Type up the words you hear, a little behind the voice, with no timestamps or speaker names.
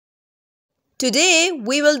Today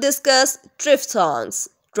we will discuss triphthongs.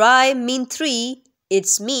 Tri mean three,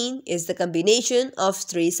 its mean is the combination of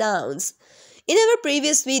three sounds. In our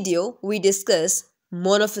previous video, we discussed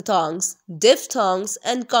monophthongs, diphthongs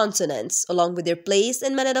and consonants along with their place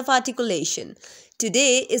and manner of articulation.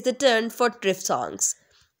 Today is the turn for triphthongs.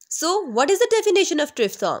 So, what is the definition of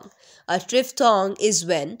triphthong? A triphthong is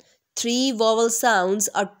when three vowel sounds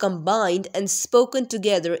are combined and spoken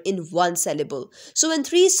together in one syllable. So when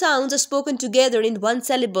three sounds are spoken together in one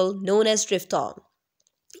syllable, known as triphthong.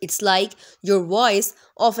 It's like your voice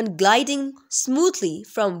often gliding smoothly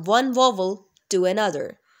from one vowel to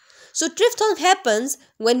another. So triphthong happens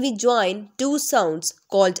when we join two sounds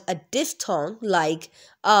called a diphthong like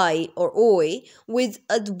I or oi with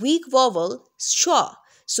a weak vowel schwa.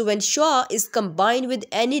 So when schwa is combined with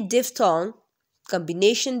any diphthong,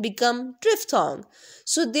 combination become triphthong.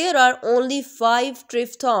 So there are only 5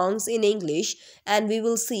 triphthongs in English, and we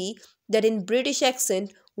will see that in British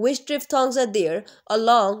accent which triphthongs are there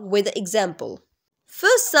along with the example.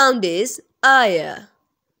 First sound is aya.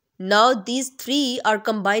 Now these three are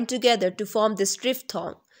combined together to form this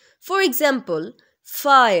triphthong. For example,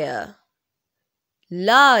 fire,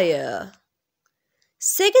 liar.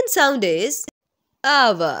 Second sound is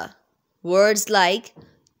ava. Words like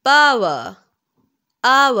power,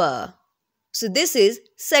 hour. So this is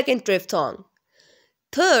second triphthong.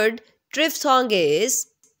 Third triphthong is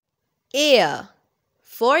air.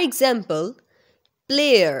 For example,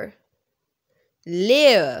 player,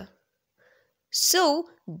 layer. So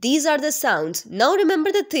these are the sounds. Now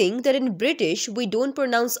remember the thing that in British we don't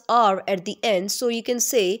pronounce R at the end, so you can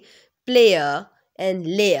say player and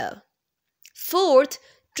layer. Fourth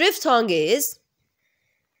triphthong is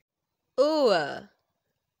oa.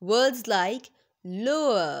 Words like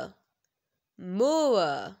lower,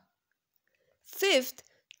 mower. Fifth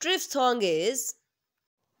triphthong is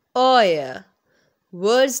oyer.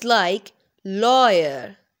 Words like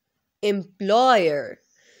lawyer, employer.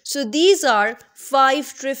 So these are 5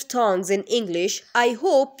 triphthongs in English. I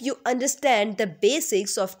hope you understand the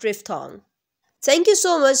basics of triphthong. Thank you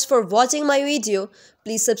so much for watching my video.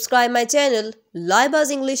 Please subscribe my channel Laiba's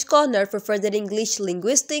English Corner for further English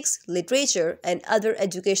linguistics, literature and other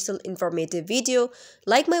educational informative video.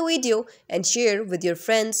 Like my video and share with your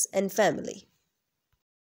friends and family.